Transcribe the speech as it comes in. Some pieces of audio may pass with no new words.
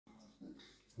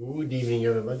Good evening,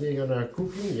 everybody. Gonna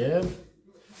cooking, yeah.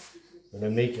 Gonna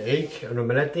make egg and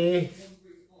omelette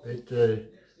with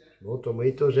small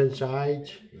tomatoes inside,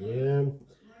 yeah.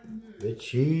 With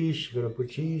cheese. Gonna put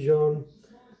cheese on.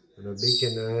 Gonna bake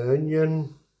an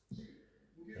onion.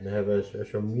 And have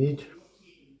some meat.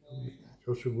 It's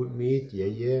also good meat,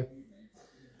 yeah.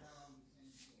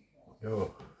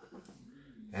 Oh,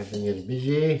 everything is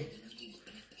busy.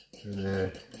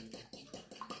 Gonna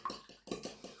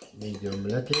make the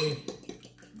omelette,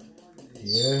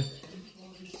 yeah.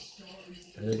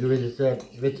 And I do it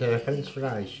with French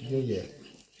fries, yeah.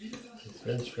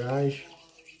 French fries.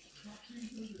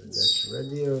 And that's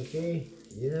ready, okay,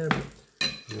 yeah.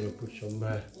 I'm gonna put some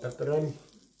pepper on.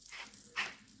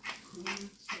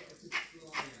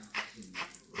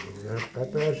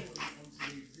 Pepper.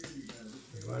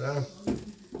 Voila.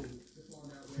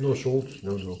 No salt,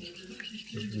 no.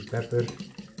 Just the pepper.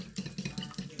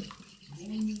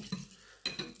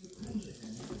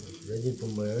 Ready for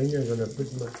my onion. Gonna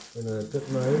put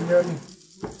my onion.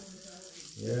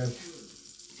 Yeah.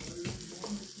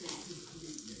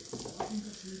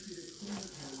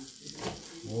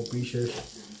 More pieces.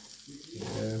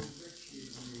 Yeah.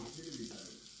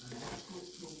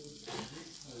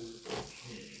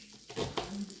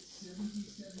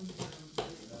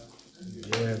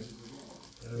 Yeah.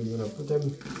 I'm gonna put them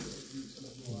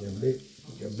in the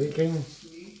baking.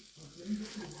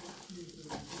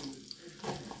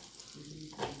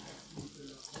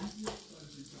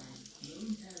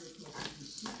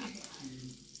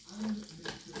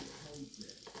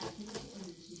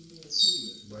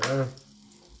 Voilà,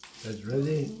 that's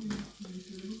ready.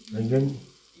 Onion,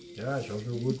 yeah, it's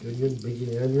also good. Onion,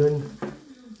 baking onion.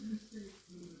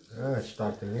 Ah, it's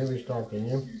starting, yeah, we're starting,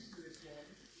 yeah.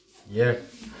 Yeah.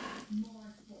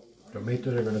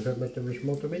 Tomatoes, I'm gonna cut my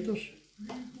small tomatoes.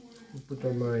 Put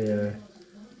on my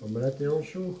omelette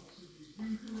also.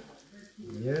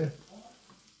 Yeah.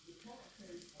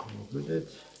 Put it.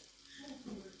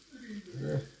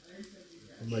 Yeah.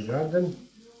 On my garden.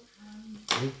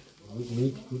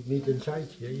 Good meat inside.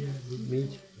 Yeah, good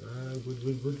meat. Ah, good.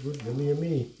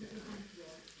 Yummy.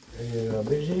 And you're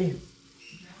busy.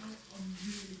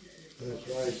 That's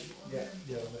right.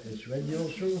 Yeah, it's ready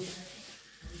also.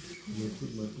 You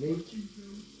put my plate.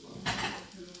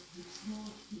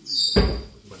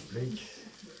 My plate.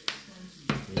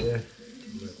 Yeah,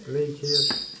 my plate here.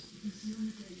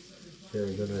 So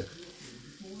I'm gonna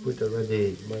put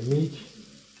already my meat.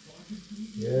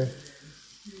 Yeah.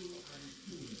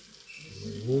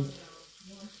 My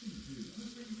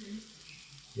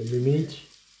meat.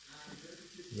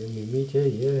 Yummy meat here,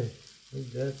 yeah. Like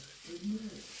that.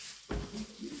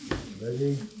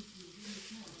 Ready.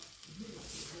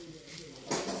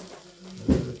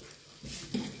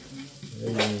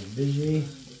 Everything is busy.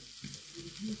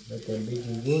 Let them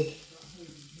baking good.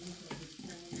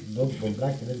 Don't go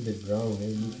black, a little bit brown. They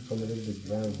need to come a little bit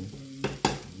brown.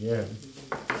 Yeah.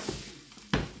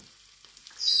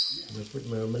 I'm gonna put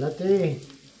my omelette.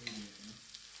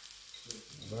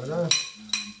 Voila.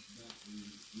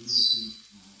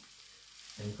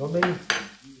 And coming.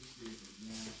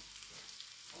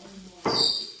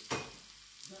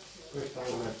 First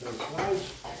time my French fries.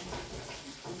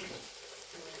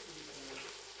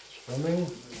 It's coming.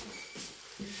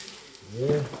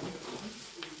 Yeah.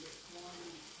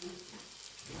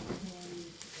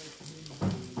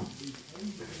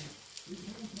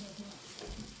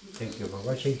 Thank you for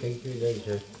watching. Thank you.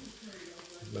 There's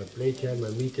my plate here. My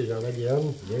meat is already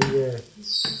on. Yeah.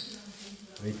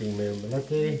 Waiting my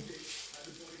omelette.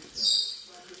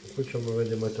 Put some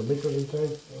already my tomatoes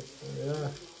inside. Yeah.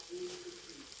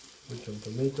 Put some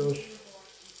tomatoes.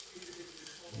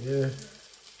 Yeah.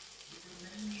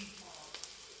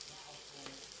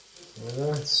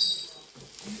 Voila.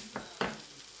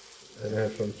 And I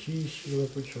have some cheese. You want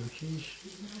to put some cheese?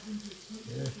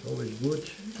 Yeah, always good.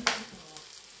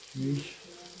 Cheese.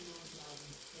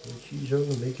 Put cheese on,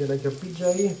 make it like a pizza,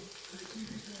 eh?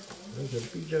 Like a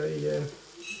pizza, yeah.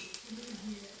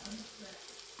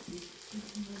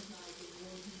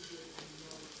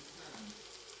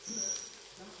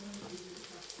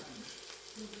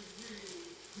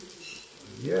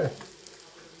 Yeah.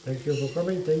 Thank you for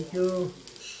coming. Thank you.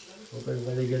 Hope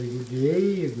everybody get a good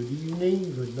day, a good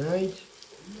evening, good night.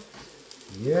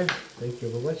 Yeah. Thank you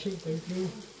for watching. Thank you.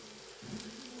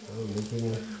 Oh,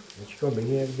 making it's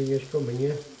coming. Everything is coming.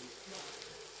 Yeah.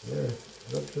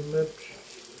 Lots and lots.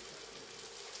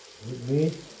 Good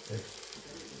meat.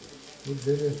 Good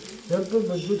dinner. Simple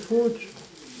but good food.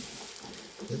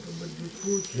 Simple but good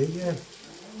food. Yeah.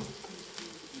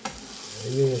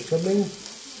 Everything is coming.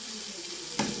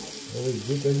 Always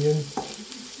good onion.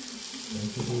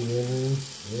 Make it yummy.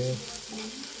 Yeah.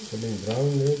 Coming brown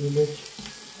a little bit.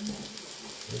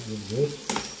 Good.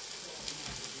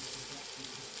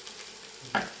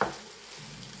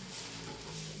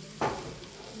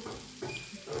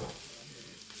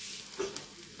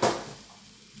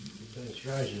 This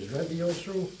rice is ready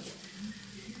also.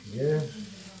 Yeah.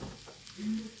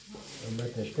 And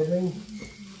that is coming.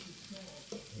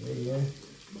 Yeah.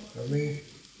 Coming.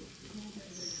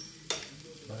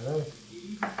 Voilà.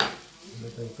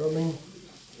 That is coming.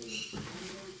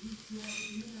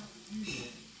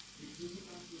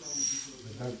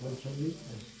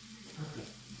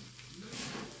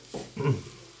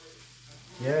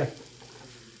 Yeah.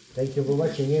 Thank you for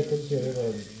watching it.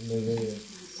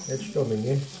 It's coming,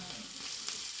 yeah.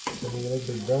 Coming a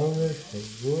little bit browner.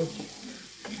 That's good.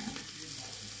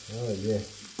 Oh yeah.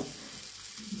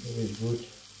 It is good.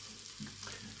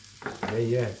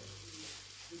 Yeah.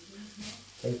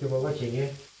 Thank you for watching,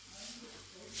 yeah.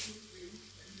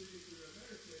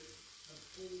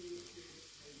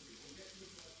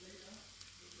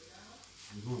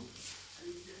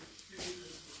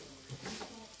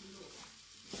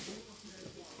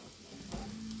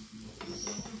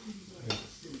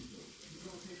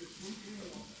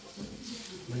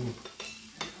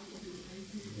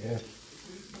 Yeah.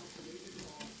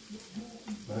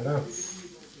 Voilà.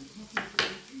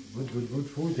 Good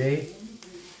food, eh?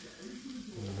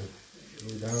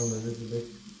 Slow down a little bit.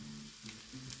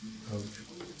 Out.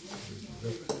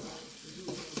 Look.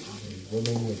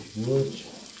 Running is good.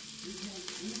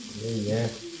 Yeah.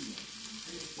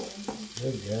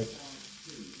 Good.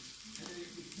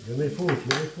 Yummy food.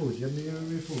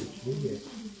 Yummy food. Yeah.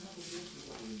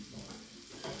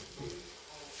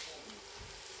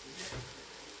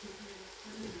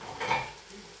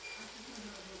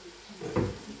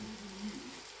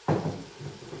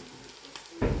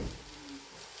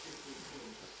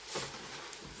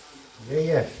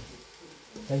 Yeah.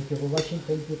 Thank you for watching.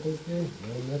 Thank you.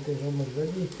 Now that is almost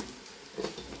ready.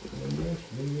 Yes.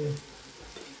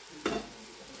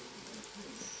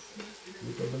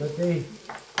 Good omelette.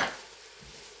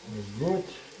 It's good.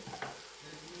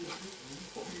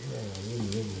 Yeah,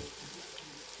 yummy.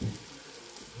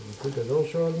 We put it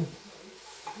also on.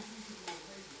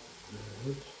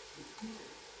 Good.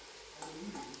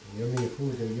 Yummy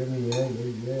food,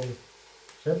 yeah.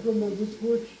 Simple but good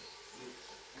food.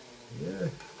 Yeah.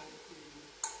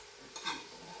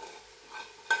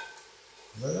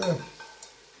 Voilà.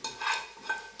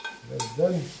 That's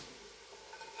done.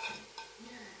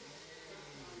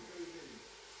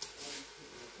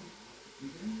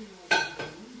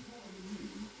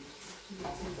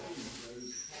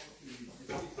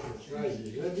 This rice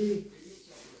is ready.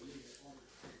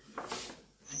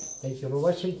 Thank you for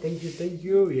watching. Thank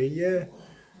you. Yeah.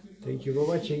 Thank you for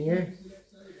watching, yeah.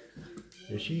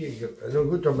 You see, a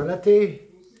good omelette.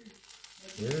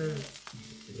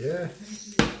 Yeah.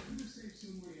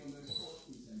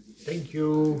 Thank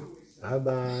you.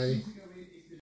 Bye.